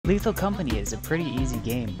Lethal Company is a pretty easy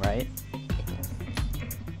game, right?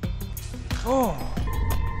 Oh!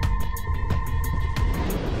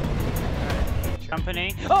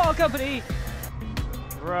 Company. Oh, company!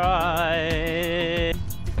 Right.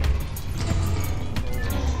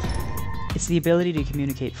 It's the ability to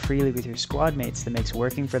communicate freely with your squad mates that makes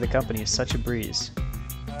working for the company such a breeze.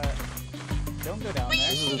 Don't go down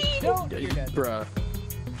there. Don't! You're dead. Bruh.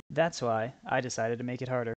 That's why I decided to make it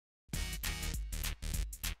harder.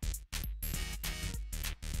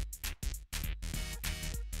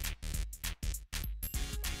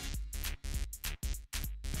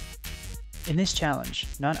 In this challenge,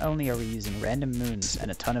 not only are we using random moons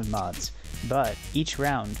and a ton of mods, but each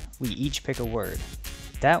round, we each pick a word.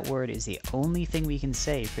 That word is the only thing we can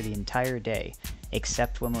say for the entire day,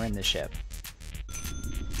 except when we're in the ship.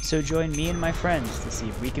 So join me and my friends to see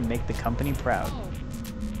if we can make the company proud. Oh,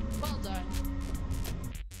 well done.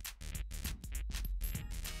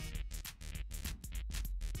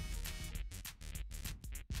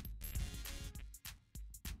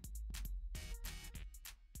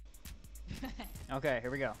 Okay,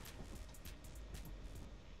 here we go.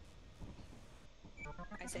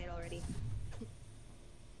 I say it already.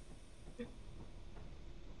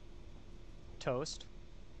 Toast.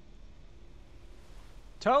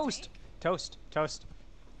 Toast! Toast, toast.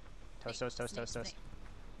 Toast, toast, toast, toast, toast.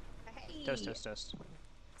 Hey. Toast, toast, toast.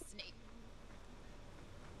 Snake.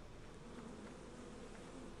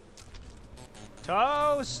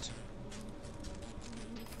 Toast!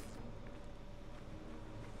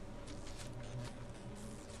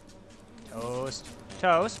 Toast.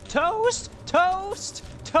 Toast. Toast! Toast!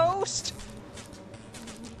 Toast!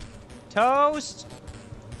 Toast!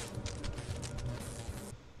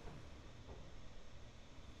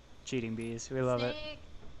 Cheating bees. We love it. Snake.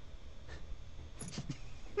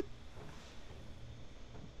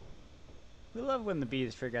 We love when the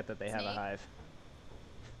bees forget that they have a Snake. hive.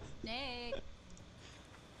 Snake.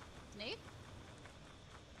 Snake?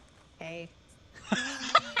 Hey.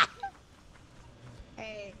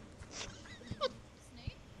 Hey.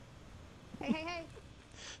 Snake? Hey, hey, hey.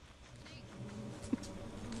 Snake.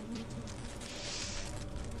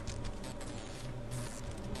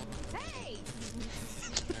 Hey!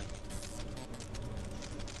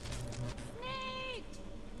 Snake!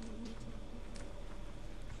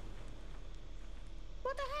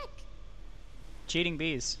 What the heck? Cheating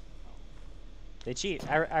bees. They cheat.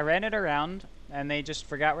 I ran it around and they just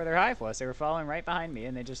forgot where their hive was. They were following right behind me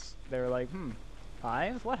and they were like,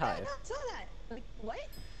 hive? What I hive? saw that. Like, what?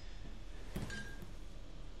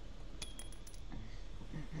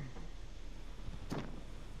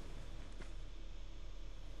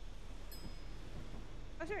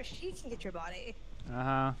 I'm sure she can get your body.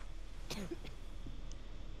 Uh-huh.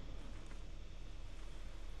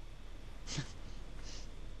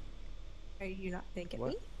 Are you not thinking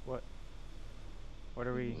What? me? What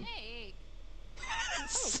are we? Snake!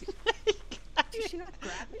 Did she not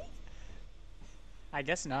grab me? I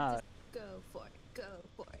guess not. Go for it. Go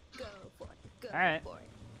for it. Go for it. Go Alright. for it.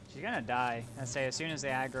 She's gonna die. I say as soon as they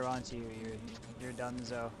aggro onto you, you're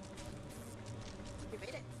donezo. You made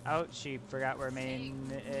it. Oh, she forgot where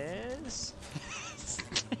main is. Ah,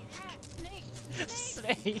 snake! Snake!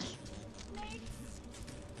 Snake. Snake!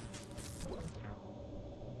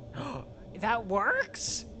 That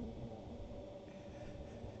works?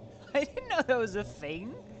 I didn't know that was a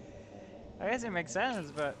thing. I guess it makes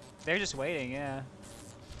sense, but they're just waiting, yeah.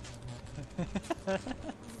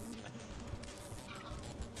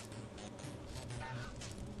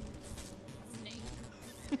 Snake.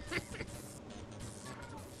 I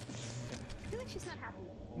feel like she's not happy.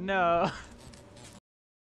 No.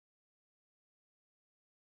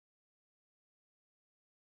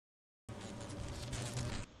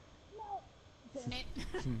 Snake.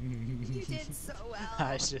 You did so well.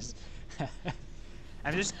 I was just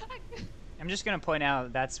I'm just gonna point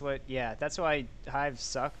out that's why hives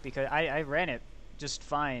suck, because I ran it just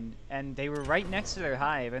fine and they were right next to their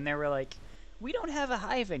hive and they were like, we don't have a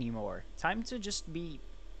hive anymore. Time to just be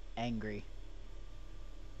angry.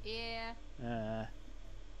 Yeah.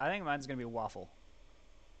 I think mine's gonna be waffle.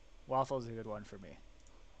 Waffle's a good one for me.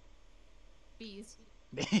 Bees.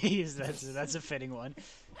 Bees, that's a fitting one.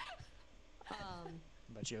 How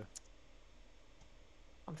about you?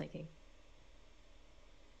 I'm thinking.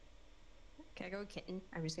 Can I go with kitten?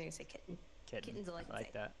 I'm just gonna say kitten. Kitten. Kittens are like I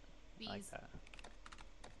like that. Bees. I like that.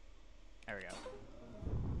 There we go.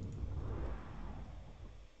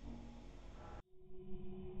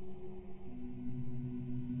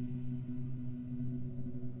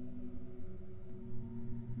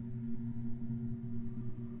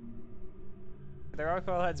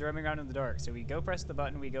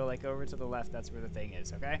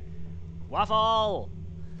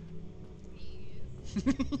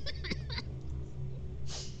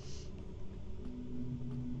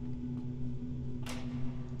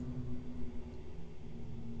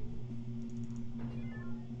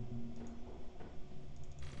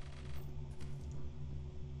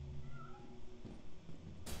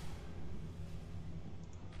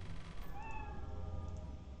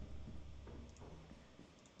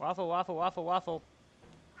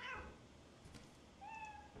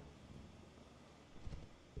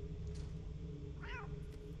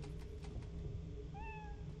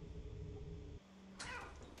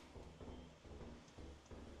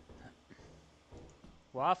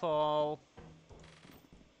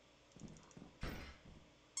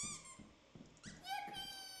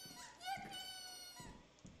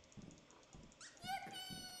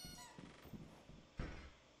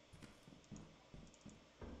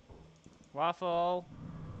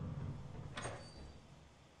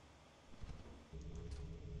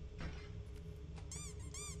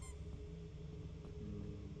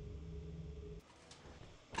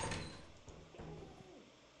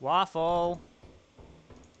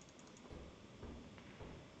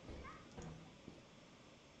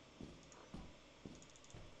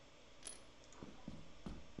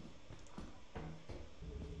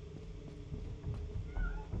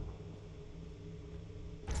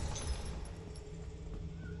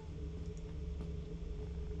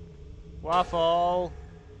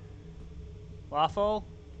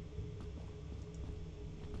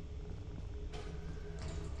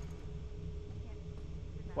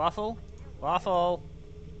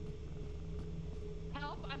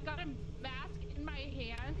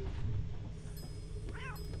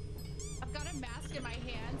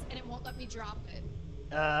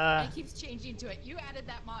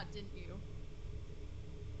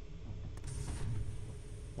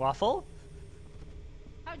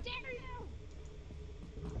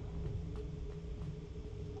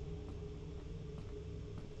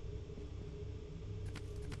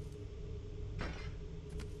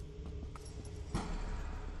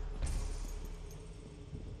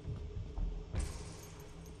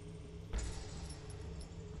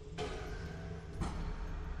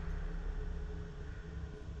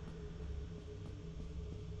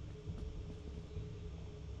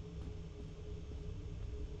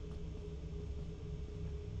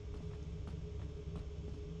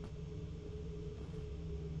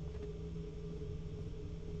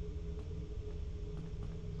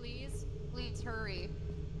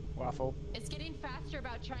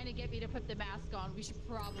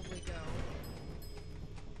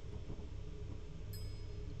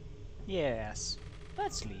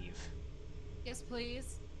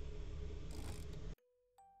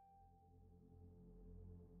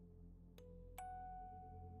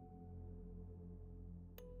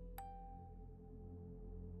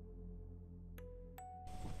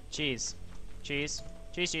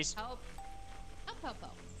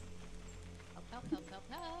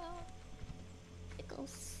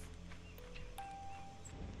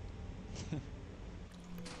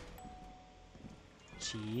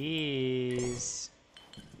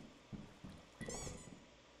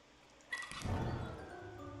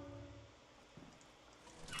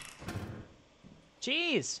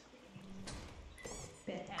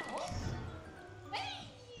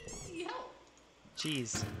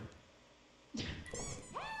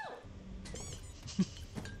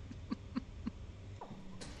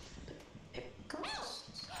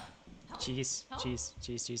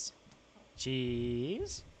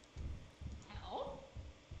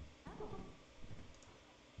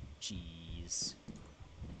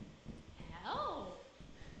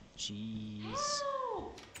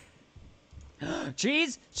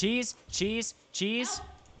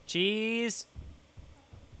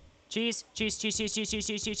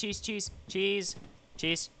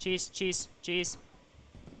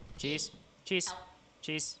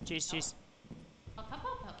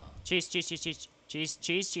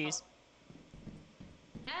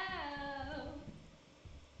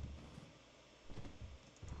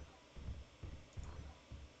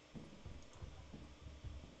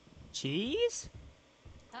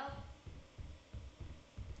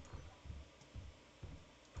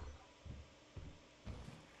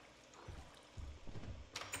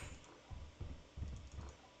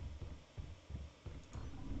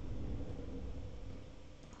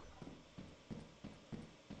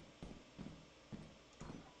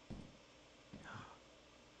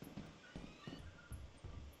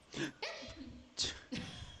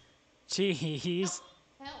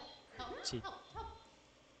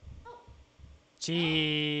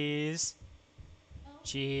 Cheese.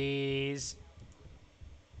 Cheese.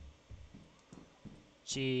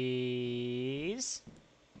 Cheese.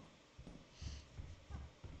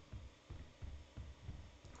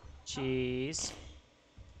 Cheese.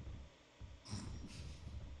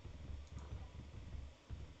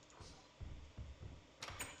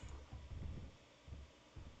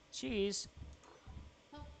 Cheese.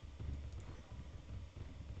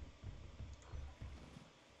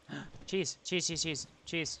 Cheese. Cheese. Cheese. Cheese.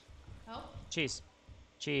 Cheese. Help. Cheese.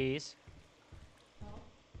 Cheese. Help.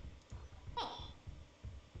 Help.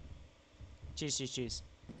 Cheese. Cheese.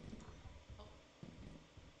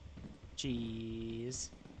 Cheese.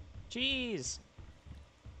 Cheese. Cheese.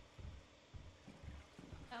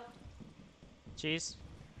 Help. Cheese.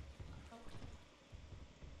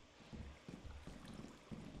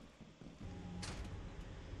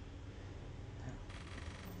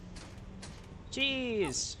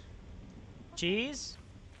 Cheese. Cheese.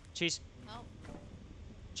 Cheese. Help.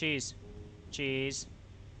 Cheese. Cheese.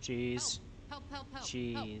 Cheese. Help. Help. Help.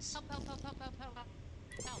 Cheese. Help. Help. Help. Help. Help. Help. Help.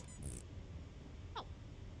 Help. Help.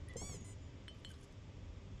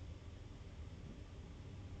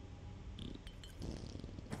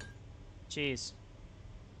 Cheese.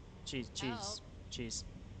 Cheese. Cheese. Help. Cheese.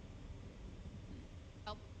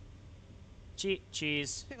 Help.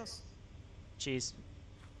 Cheese. Pickles. Cheese.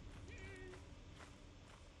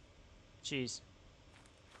 Cheese.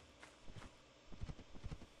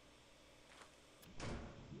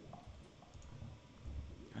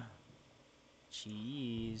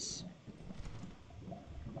 Cheese.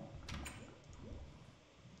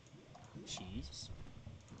 Cheese.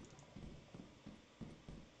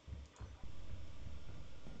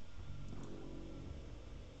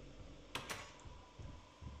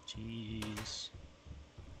 Cheese.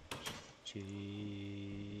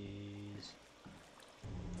 Cheese.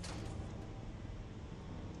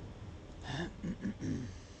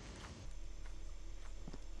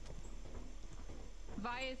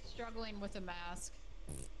 Vi is struggling with a mask.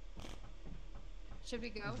 Should we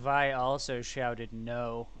go? Vi also shouted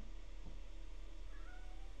no.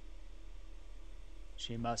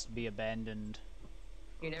 She must be abandoned.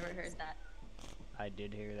 You never heard that. I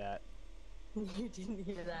did hear that. You didn't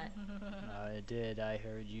hear that. I did. I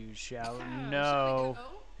heard you shout Yeah, no.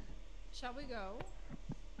 Shall we go?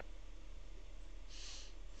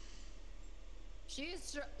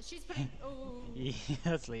 She's putting. Oh. Yeah,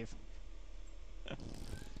 let's leave.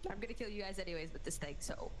 I'm gonna kill you guys anyways with this thing,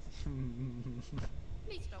 so.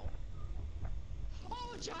 Please don't.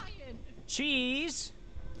 Oh, giant! Cheese.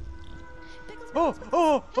 Pickles, Oh, pickles,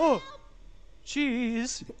 oh, oh. help!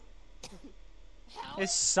 Cheese. Help!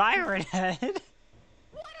 It's Siren Head.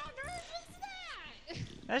 What on earth was that?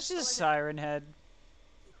 That's just Siren Head.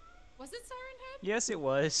 Was it Siren Head? Yes, it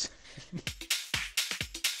was.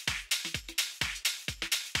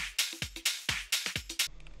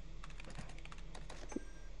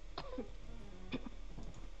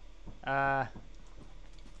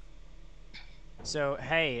 So,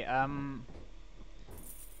 hey,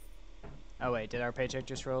 oh wait, did our paycheck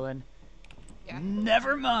just roll in? Yeah.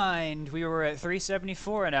 Never mind! We were at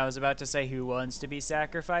 374 and I was about to say who wants to be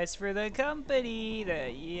sacrificed for the company.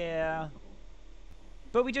 Yeah.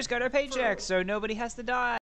 But we just got our paycheck, so nobody has to die.